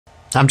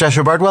I'm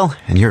Joshua Bardwell,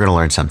 and you're going to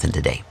learn something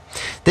today.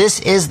 This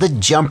is the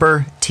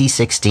Jumper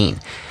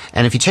T16,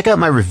 and if you check out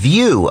my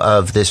review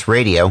of this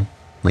radio,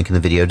 link in the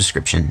video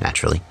description,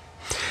 naturally,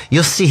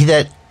 you'll see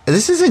that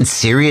this is in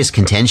serious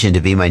contention to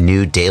be my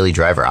new daily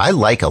driver. I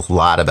like a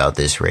lot about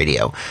this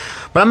radio,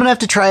 but I'm going to have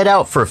to try it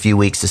out for a few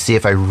weeks to see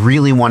if I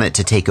really want it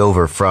to take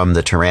over from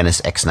the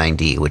Taranis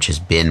X9D, which has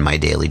been my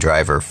daily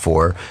driver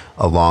for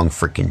a long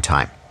freaking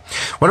time.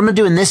 What I'm going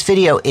to do in this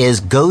video is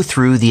go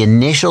through the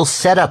initial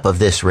setup of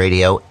this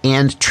radio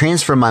and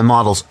transfer my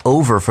models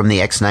over from the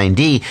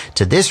X9D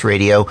to this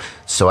radio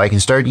so I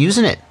can start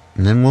using it.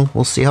 And then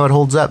we'll see how it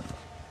holds up.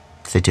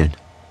 Stay tuned.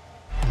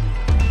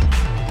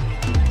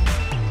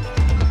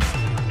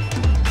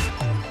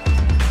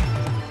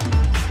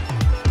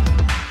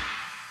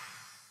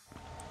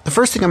 The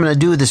first thing I'm going to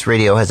do with this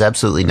radio has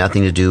absolutely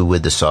nothing to do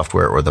with the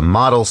software or the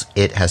models.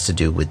 It has to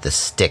do with the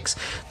sticks.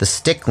 The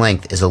stick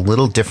length is a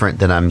little different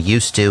than I'm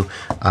used to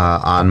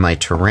on my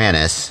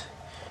Taranis,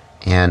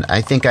 and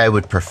I think I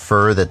would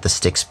prefer that the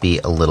sticks be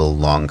a little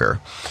longer.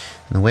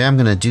 And the way I'm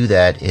going to do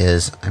that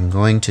is I'm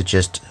going to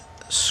just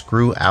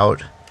screw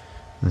out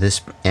this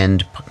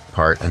end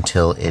part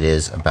until it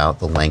is about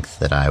the length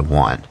that I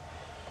want.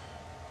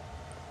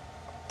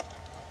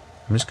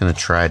 I'm just going to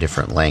try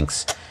different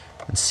lengths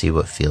and see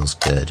what feels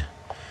good.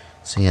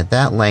 So at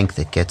that length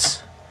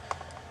that's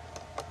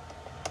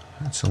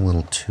a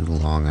little too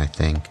long, I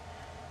think.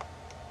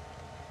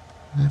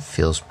 That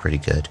feels pretty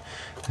good.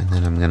 And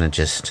then I'm gonna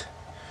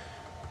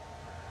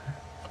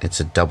it's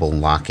a double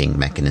locking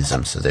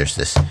mechanism, so there's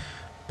this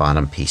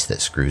bottom piece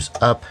that screws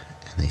up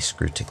and they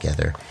screw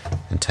together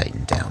and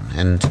tighten down.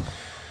 And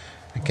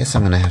I guess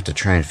I'm gonna have to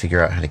try and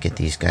figure out how to get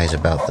these guys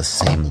about the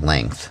same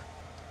length.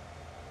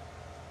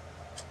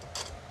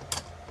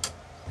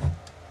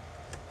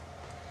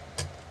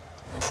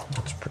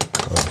 That's pretty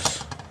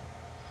close.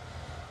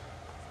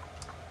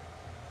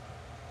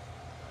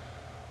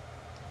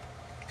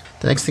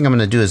 The next thing I'm going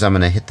to do is I'm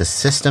going to hit the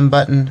system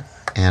button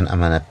and I'm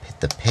going to hit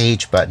the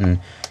page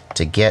button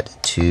to get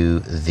to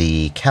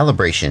the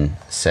calibration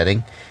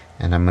setting,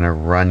 and I'm going to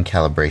run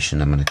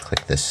calibration. I'm going to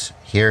click this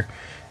here.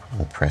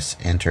 We'll press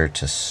enter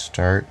to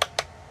start.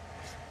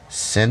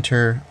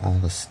 Center all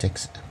the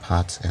sticks,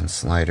 pots, and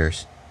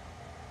sliders.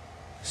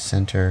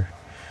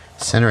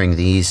 Centering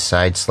these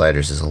side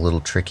sliders is a little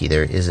tricky.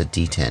 There is a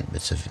detent,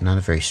 but it's not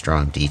a very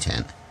strong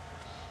detent.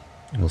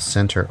 We'll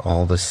center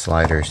all the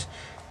sliders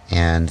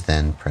and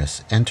then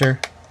press enter,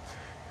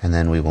 and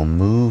then we will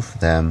move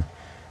them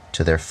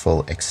to their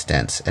full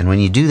extents. And when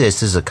you do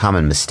this, this is a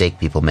common mistake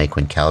people make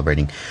when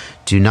calibrating.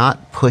 Do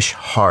not push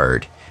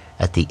hard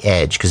at the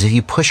edge, because if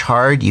you push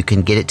hard you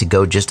can get it to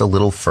go just a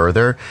little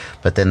further,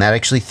 but then that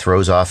actually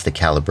throws off the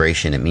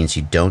calibration. It means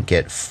you don't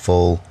get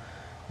full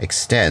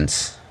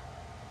extents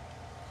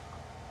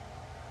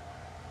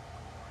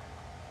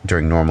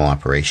during normal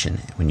operation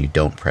when you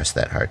don't press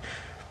that hard.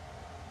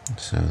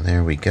 So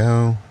there we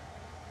go.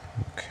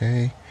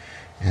 Okay,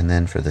 and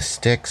then for the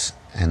sticks,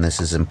 and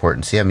this is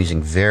important, see I'm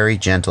using very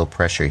gentle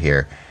pressure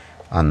here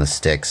on the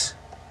sticks.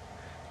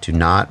 Do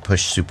not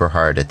push super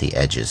hard at the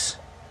edges.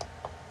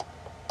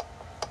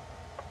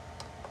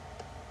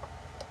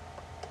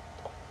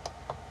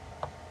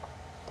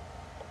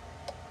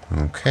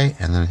 Okay,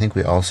 and then I think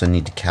we also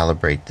need to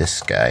calibrate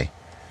this guy.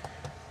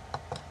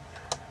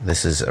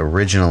 This is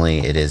originally,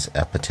 it is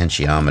a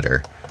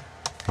potentiometer,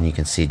 and you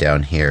can see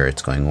down here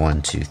it's going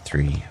 1, 2,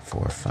 3,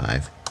 4,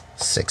 5,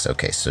 6.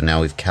 Okay, so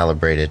now we've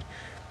calibrated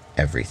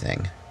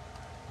everything.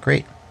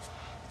 Great.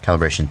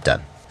 Calibration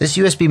done. This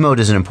USB mode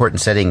is an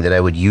important setting that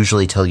I would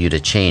usually tell you to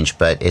change,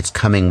 but it's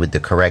coming with the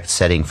correct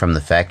setting from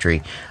the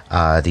factory.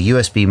 The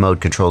USB mode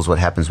controls what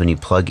happens when you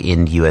plug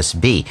in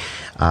USB.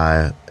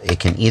 It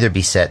can either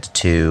be set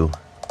to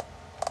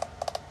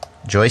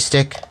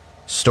joystick,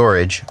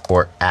 storage,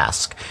 or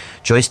ask.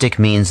 Joystick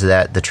means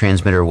that the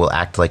transmitter will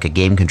act like a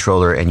game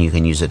controller and you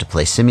can use it to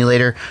play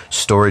simulator.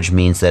 Storage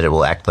means that it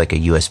will act like a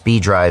USB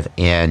drive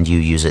and you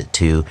use it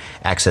to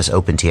access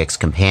OpenTX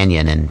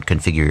Companion and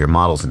configure your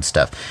models and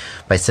stuff.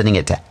 By setting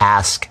it to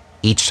ask,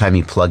 each time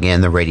you plug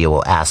in, the radio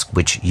will ask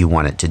which you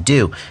want it to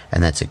do,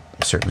 and that's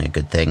certainly a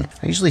good thing.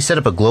 I usually set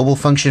up a global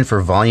function for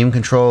volume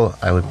control.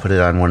 I would put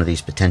it on one of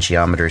these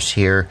potentiometers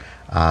here.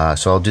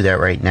 So I'll do that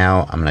right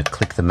now. I'm going to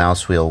click the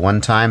mouse wheel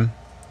one time.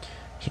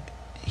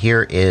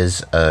 Here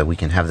is, we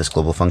can have this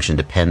global function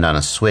depend on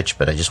a switch,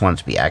 but I just want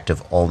it to be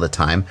active all the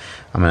time.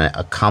 I'm going to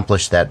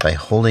accomplish that by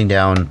holding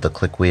down the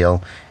click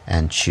wheel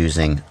and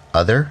choosing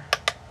Other,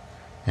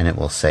 and it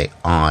will say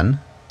On.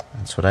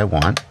 That's what I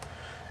want.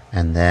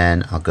 And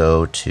then I'll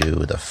go to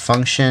the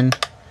function,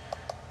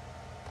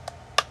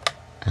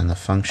 and the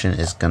function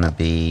is going to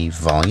be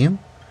volume,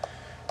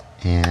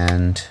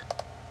 and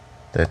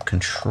the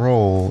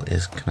control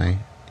is,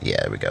 yeah,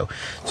 there we go.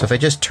 So if I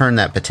just turn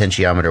that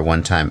potentiometer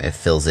one time, it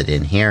fills it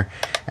in here,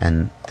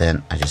 and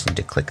then I just need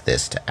to click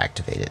this to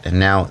activate it. And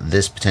now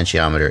this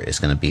potentiometer is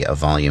going to be a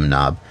volume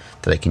knob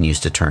that I can use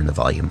to turn the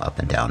volume up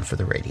and down for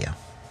the radio.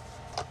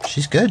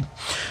 She's good.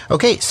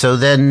 Okay, so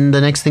then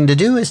the next thing to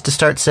do is to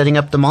start setting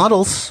up the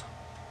models.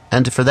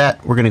 And for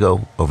that, we're going to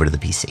go over to the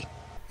PC.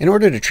 In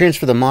order to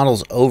transfer the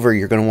models over,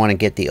 you're going to want to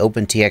get the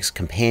OpenTX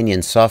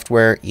companion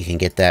software. You can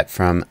get that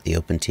from the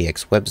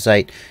OpenTX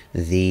website.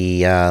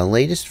 The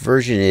latest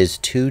version is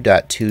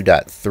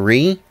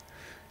 2.2.3,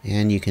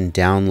 and you can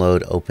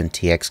download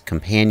OpenTX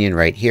Companion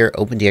right here.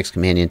 OpenTX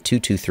Companion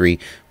 2.2.3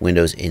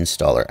 Windows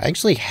Installer. I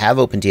actually have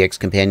OpenTX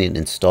Companion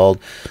installed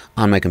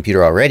on my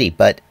computer already,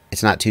 but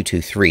it's not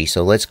 2.2.3,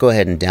 so let's go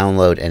ahead and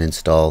download and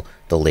install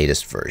the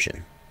latest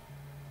version.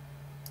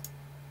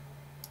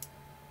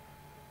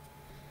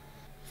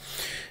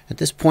 At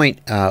this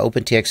point,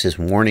 OpenTX is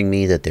warning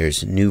me that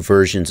there's new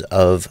versions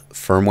of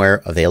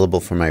firmware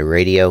available for my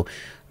radio.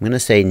 I'm going to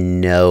say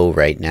no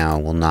right now.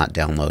 Will not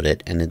download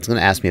it. And it's going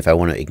to ask me if I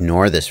want to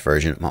ignore this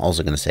version. I'm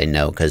also going to say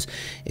no, because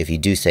if you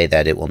do say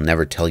that, it will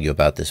never tell you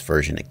about this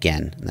version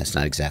again. And that's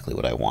not exactly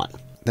what I want.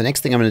 The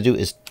next thing I'm going to do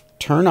is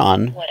turn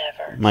on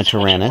my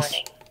Taranis.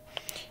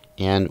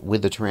 And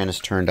with the Taranis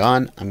turned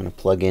on, I'm going to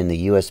plug in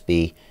the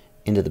USB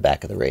into the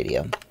back of the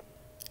radio.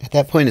 At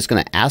that point, it's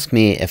going to ask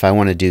me if I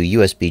want to do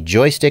USB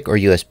joystick or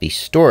USB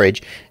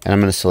storage, and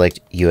I'm going to select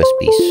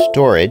USB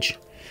storage,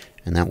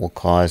 and that will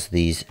cause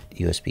these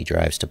USB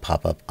drives to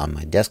pop up on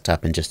my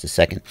desktop in just a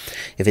second.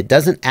 If it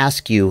doesn't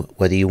ask you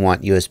whether you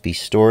want USB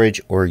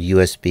storage or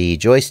USB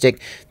joystick,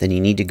 then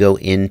you need to go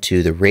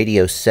into the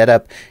radio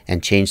setup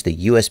and change the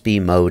USB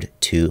mode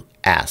to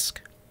ask.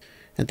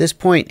 At this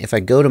point, if I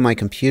go to my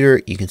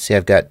computer, you can see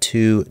I've got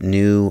two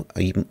new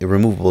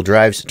removable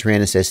drives,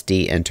 Taranis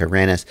SD and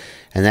Taranis,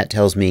 and that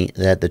tells me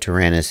that the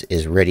Taranis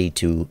is ready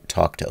to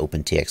talk to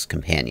OpenTX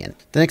Companion.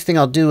 The next thing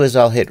I'll do is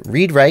I'll hit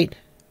read write,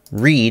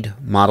 read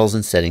models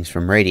and settings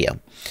from radio.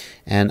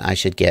 And I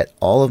should get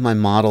all of my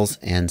models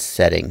and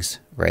settings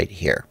right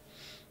here.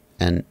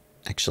 And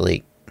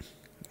actually,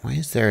 why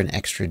is there an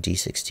extra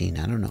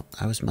D16? I don't know.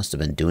 I must have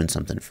been doing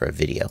something for a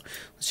video.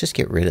 Let's just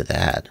get rid of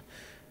that.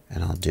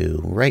 And I'll do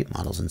write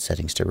models and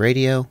settings to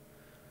radio.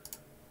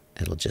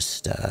 It'll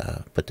just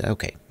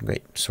okay,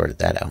 great, sorted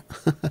that out.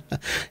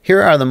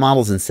 Here are the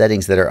models and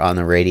settings that are on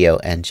the radio,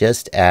 and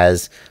just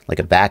as like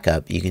a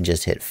backup, you can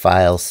just hit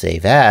File,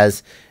 Save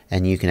As,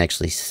 and you can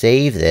actually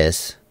save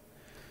this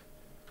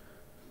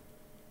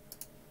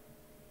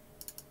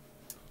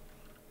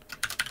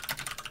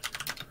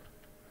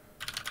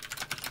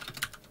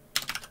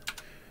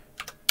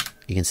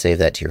you can save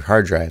that to your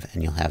hard drive,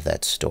 and you'll have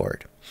that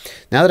stored.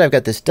 Now that I've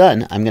got this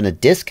done, I'm going to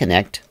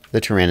disconnect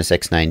the Taranis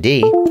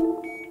X9D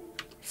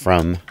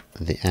from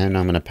and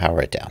I'm going to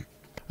power it down.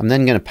 I'm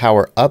then going to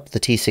power up the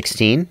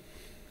T16.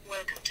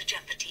 Welcome to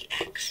Jumper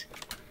TX.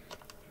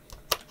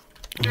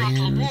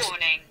 Throttle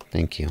warning.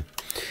 Thank you.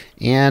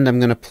 And I'm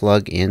going to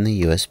plug in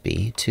the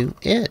USB to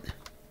it.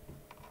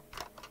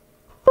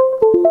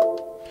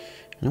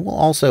 And it will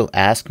also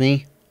ask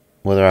me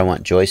whether I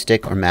want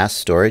joystick or mass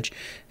storage.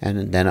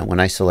 And then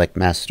when I select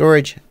mass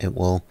storage, it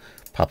will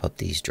pop up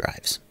these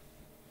drives.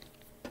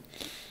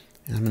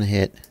 And I'm going to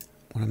hit,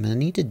 what I'm going to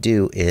need to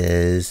do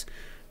is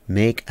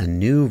make a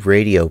new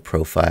radio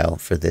profile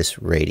for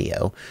this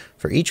radio.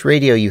 For each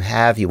radio you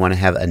want to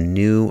have a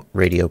new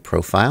radio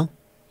profile.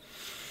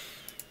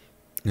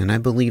 And I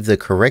believe the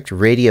correct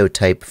radio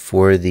type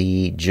for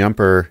the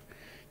Jumper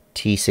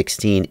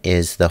T16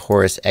 is the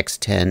Horus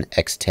X10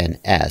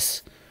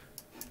 X10S,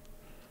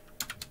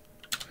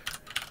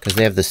 because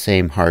they have the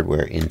same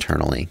hardware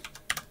internally.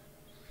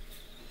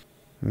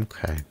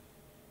 Okay.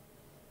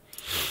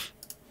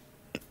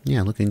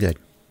 Yeah, looking good.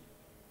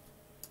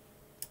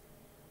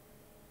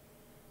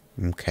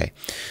 Okay.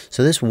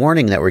 So this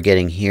warning that we're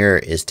getting here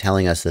is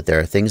telling us that there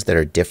are things that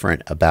are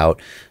different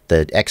about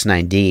the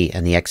X9D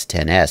and the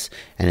X10S,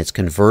 and it's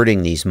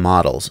converting these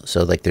models.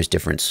 So like there's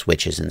different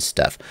switches and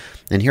stuff.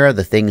 And here are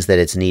the things that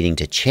it's needing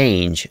to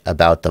change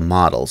about the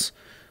models.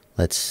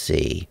 Let's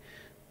see.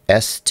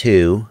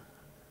 S2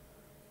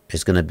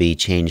 is going to be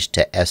changed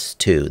to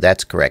S2.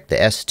 That's correct. The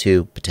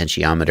S2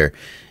 potentiometer,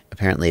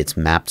 apparently it's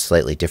mapped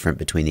slightly different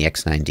between the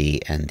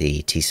X9D and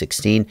the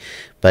T16,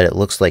 but it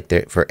looks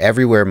like for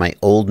everywhere my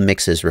old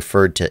mixes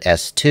referred to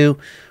S2,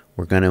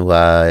 we're going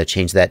to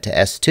change that to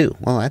S2.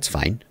 Well, that's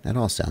fine. That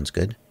all sounds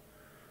good.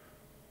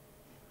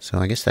 So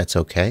I guess that's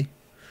okay.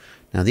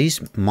 Now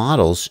these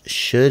models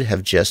should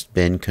have just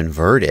been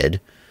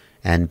converted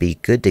and be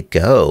good to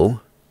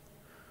go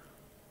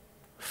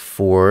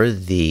for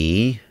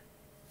the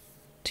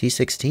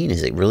T16.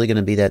 Is it really going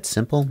to be that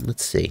simple?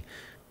 Let's see.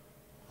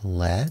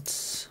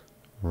 Let's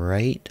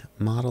write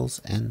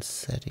models and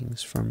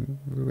settings from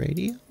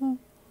radio.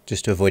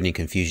 Just to avoid any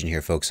confusion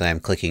here, folks, I am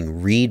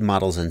clicking read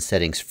models and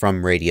settings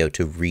from radio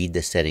to read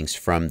the settings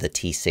from the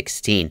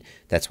T16.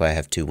 That's why I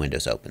have two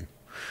windows open.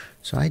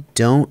 So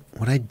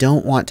what I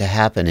don't want to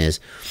happen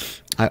is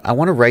I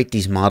want to write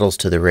these models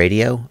to the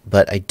radio,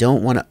 but I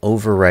don't want to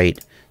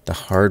overwrite the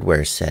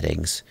hardware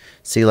settings.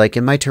 See, like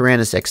in my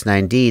Taranis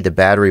X9D, the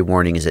battery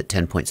warning is at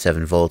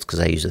 10.7 volts because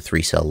I use a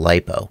 3-cell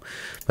LiPo.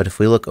 But if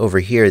we look over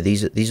here,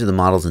 these are the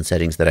models and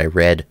settings that I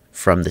read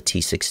from the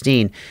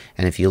T16.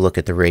 And if you look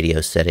at the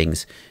radio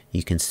settings,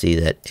 you can see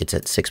that it's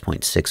at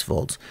 6.6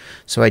 volts.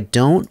 So I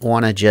don't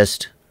want to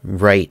just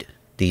write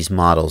these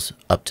models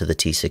up to the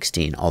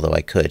T16, although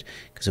I could,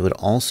 because it would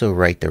also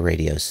write the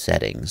radio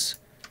settings.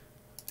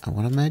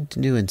 What I'm going to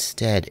do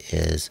instead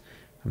is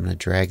I'm going to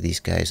drag these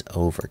guys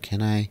over.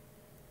 Can I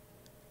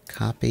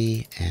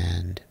copy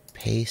and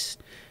paste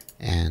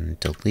and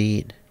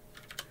delete?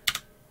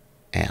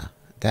 Yeah,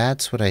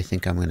 that's what I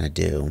think I'm going to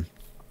do.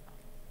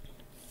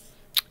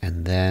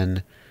 And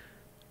then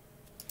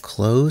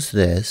close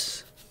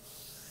this.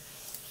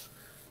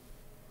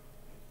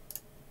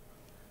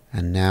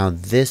 And now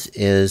this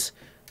is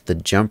the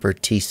Jumper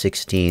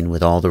T16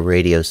 with all the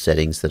radio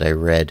settings that I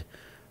read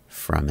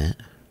from it.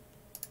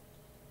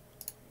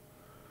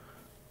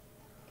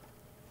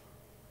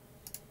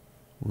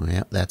 Well,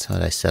 yep, that's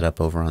what I set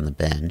up over on the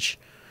bench.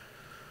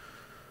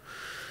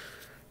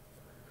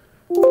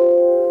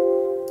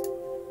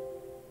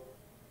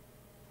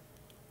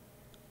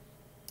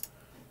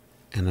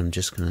 And I'm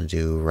just going to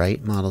do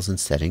write models and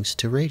settings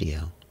to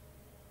radio.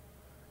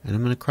 And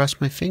I'm going to cross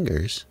my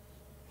fingers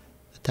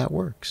that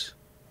works.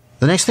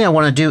 The next thing I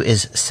want to do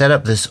is set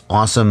up this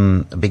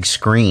awesome big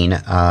screen.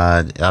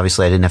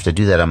 Obviously I didn't have to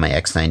do that on my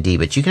X9D,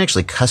 but you can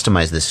actually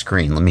customize this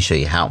screen. Let me show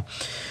you how.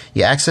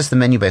 You access the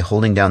menu by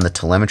holding down the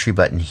telemetry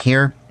button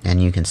here,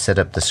 and you can set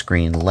up the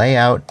screen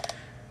layout.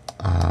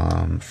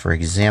 For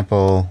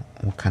example,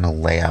 what kind of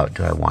layout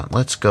do I want?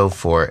 Let's go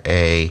for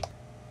a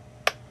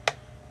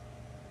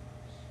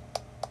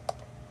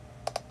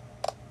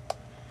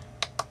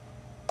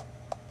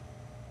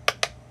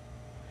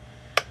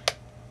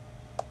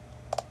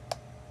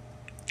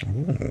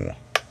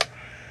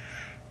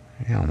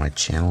yeah, my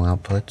channel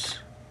outputs.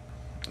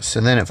 So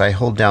then if I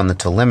hold down the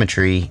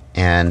telemetry,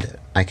 and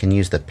I can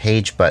use the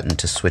page button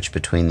to switch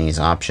between these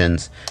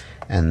options,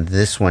 and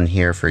this one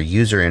here for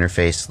user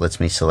interface lets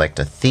me select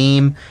a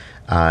theme,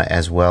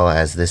 as well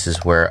as this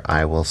is where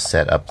I will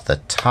set up the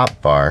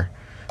top bar,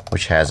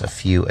 which has a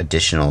few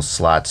additional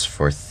slots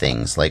for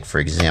things. Like for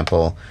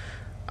example,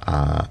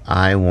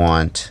 I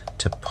want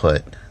to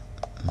put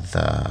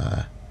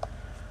the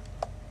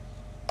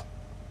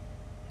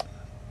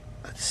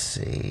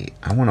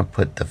I want to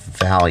put the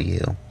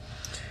value,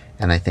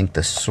 and I think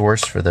the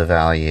source for the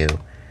value,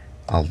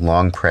 I'll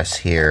long press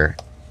here.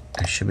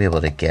 I should be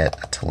able to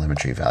get a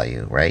telemetry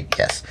value, right?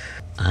 Yes.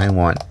 I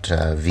want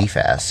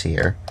VFAS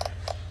here.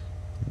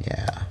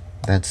 Yeah,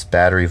 that's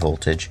battery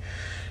voltage.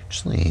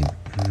 Actually,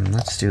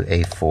 let's do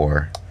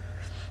A4.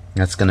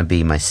 That's going to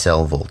be my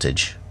cell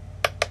voltage.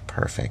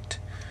 Perfect.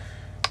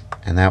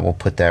 And that will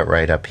put that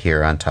right up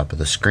here on top of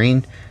the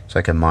screen, so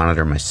I can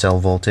monitor my cell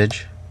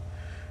voltage.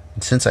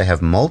 And since I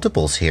have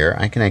multiples here,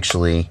 I can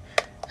actually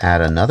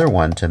add another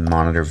one to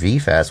monitor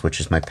VFAS,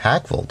 which is my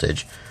pack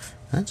voltage.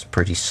 That's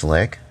pretty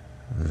slick.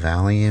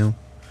 Value,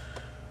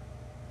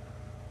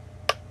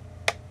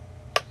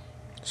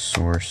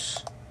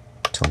 source,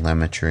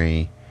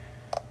 telemetry.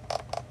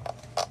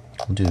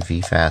 We'll do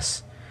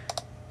VFAS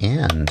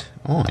and,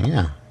 oh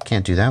yeah,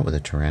 can't do that with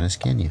a Taranis,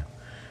 can you?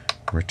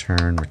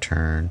 Return,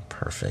 return,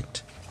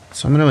 perfect.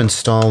 So I'm going to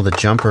install the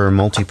Jumper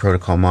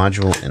multi-protocol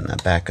module in the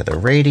back of the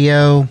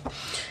radio.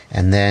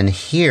 And then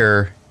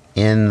here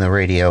in the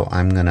radio,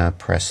 I'm going to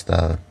press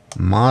the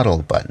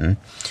model button.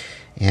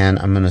 And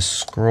I'm going to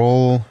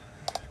scroll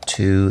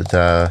to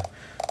the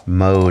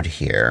mode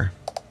here.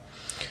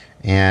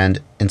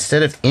 And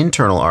instead of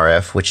internal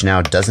RF, which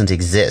now doesn't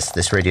exist,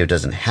 this radio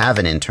doesn't have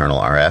an internal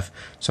RF.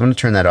 So I'm going to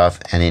turn that off.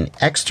 And in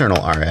external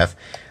RF,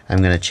 I'm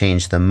going to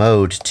change the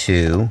mode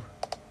to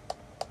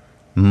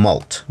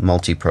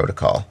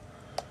multi-protocol.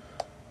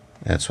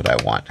 That's what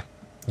I want.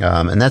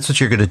 And that's what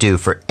you're going to do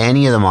for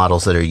any of the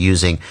models that are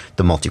using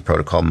the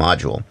multi-protocol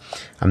module.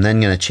 I'm then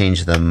going to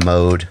change the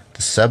mode,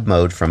 the sub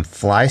mode from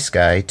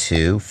FrSky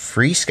to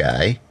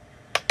FrSky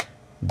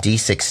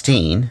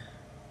D16.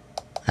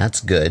 That's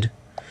good.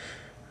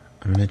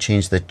 I'm going to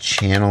change the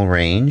channel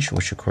range,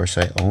 which of course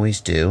I always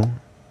do.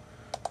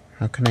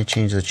 How can I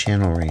change the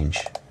channel range?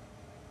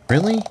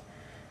 Really?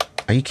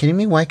 Are you kidding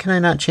me? Why can I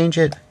not change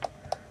it?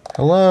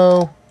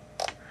 Hello?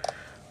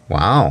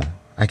 Wow.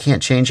 I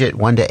can't change it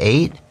 1 to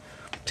 8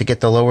 to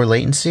get the lower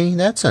latency?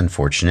 That's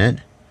unfortunate.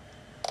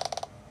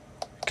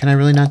 Can I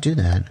really not do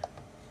that?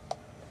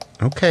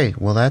 Okay,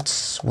 well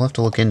we'll have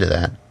to look into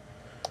that.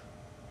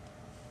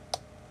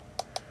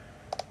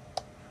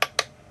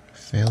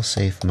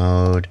 Fail-safe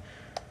mode.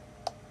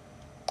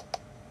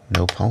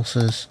 No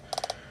pulses.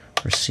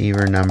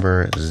 Receiver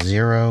number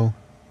 0.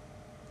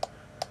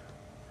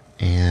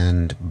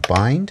 And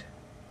bind.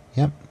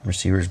 Yep,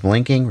 receiver's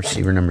blinking.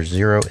 Receiver number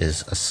 0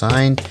 is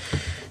assigned.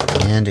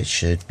 And it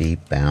should be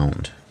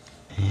bound.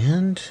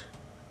 And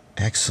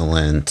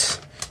excellent.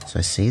 So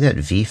I see that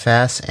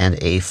VFAS and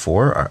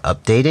A4 are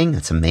updating.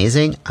 That's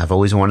amazing. I've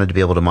always wanted to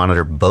be able to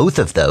monitor both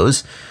of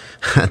those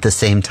at the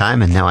same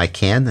time, and now I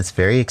can. That's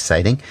very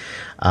exciting.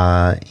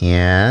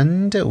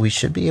 And we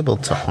should be able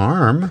to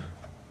arm.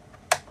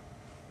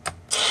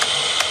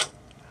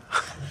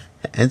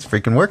 It's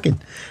freaking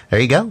working. There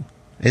you go.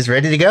 It's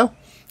ready to go.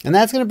 And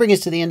that's going to bring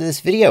us to the end of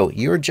this video.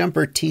 Your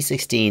Jumper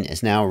T16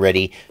 is now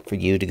ready for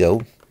you to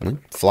go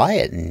fly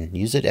it and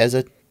use it as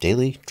a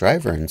daily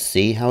driver and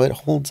see how it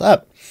holds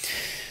up.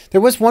 There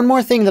was one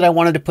more thing that I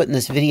wanted to put in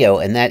this video,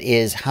 and that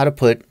is how to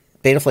put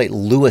Betaflight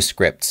Lua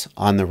scripts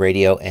on the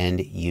radio and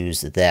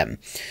use them.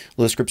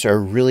 Lua scripts are a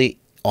really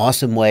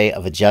awesome way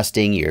of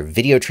adjusting your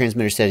video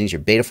transmitter settings,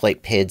 your Betaflight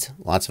PIDs,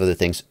 lots of other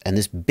things. And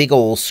this big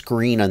old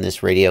screen on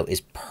this radio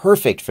is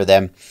perfect for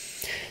them.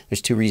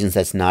 There's two reasons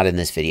that's not in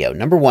this video.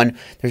 Number one,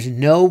 there's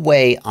no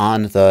way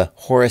on the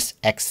Horus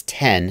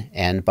X10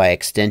 and by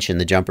extension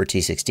the Jumper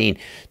T16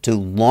 to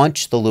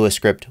launch the Lua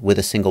script with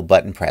a single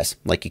button press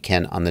like you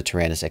can on the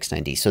Taranis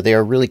X9D. So they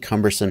are really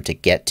cumbersome to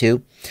get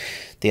to.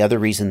 The other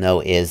reason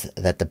though is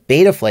that the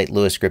Betaflight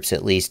Lua scripts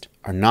at least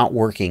are not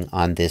working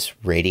on this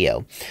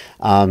radio.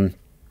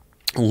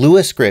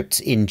 Lua scripts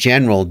in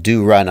general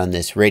do run on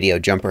this radio.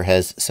 Jumper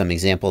has some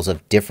examples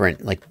of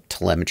different like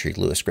telemetry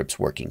Lua scripts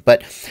working,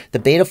 but the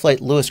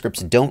Betaflight Lua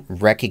scripts don't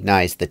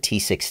recognize the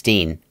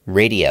T16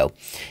 radio.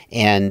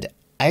 And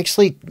I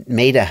actually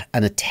made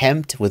an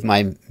attempt with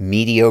my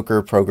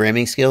mediocre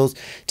programming skills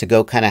to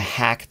go kind of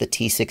hack the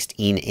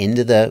T16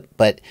 into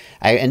but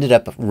I ended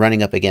up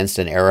running up against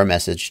an error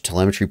message,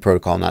 telemetry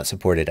protocol not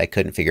supported. I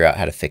couldn't figure out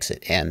how to fix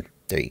it, and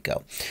there you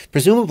go.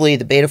 Presumably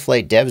the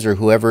Betaflight devs or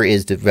whoever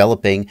is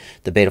developing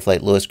the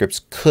Betaflight Lua scripts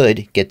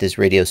could get this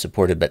radio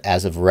supported, but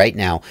as of right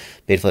now,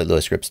 Betaflight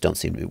Lua scripts don't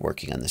seem to be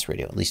working on this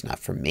radio, at least not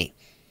for me.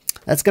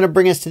 That's going to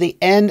bring us to the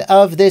end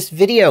of this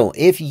video.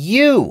 If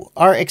you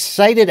are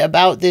excited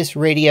about this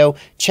radio,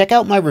 check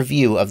out my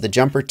review of the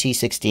Jumper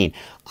T16.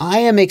 I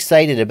am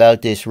excited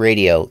about this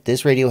radio.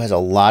 This radio has a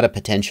lot of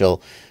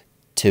potential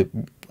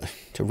to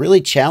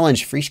really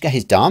challenge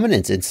FrSky's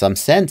dominance in some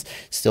sense.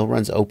 Still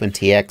runs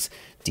OpenTX,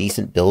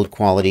 decent build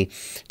quality.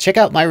 Check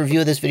out my review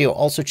of this video.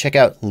 Also check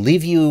out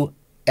Livyu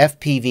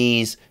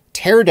FPV's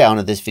teardown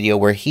of this video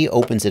where he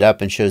opens it up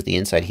and shows the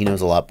inside. He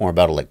knows a lot more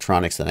about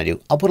electronics than I do.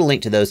 I'll put a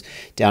link to those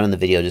down in the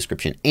video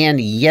description.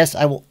 And yes,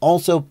 I will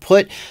also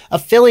put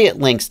affiliate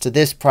links to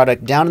this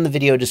product down in the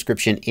video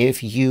description.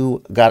 If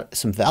you got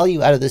some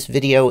value out of this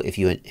video, if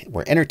you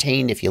were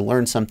entertained, if you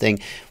learned something,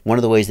 one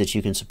of the ways that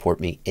you can support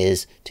me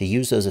is to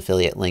use those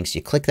affiliate links.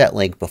 You click that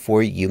link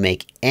before you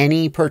make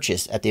any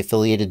purchase at the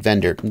affiliated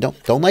vendor.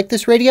 Don't like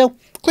this radio?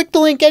 Click the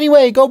link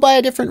anyway. Go buy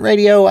a different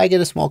radio. I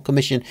get a small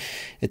commission.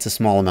 It's a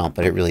small amount,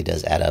 but it really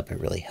does add up. It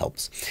really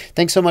helps.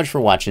 Thanks so much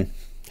for watching.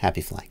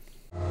 Happy flying.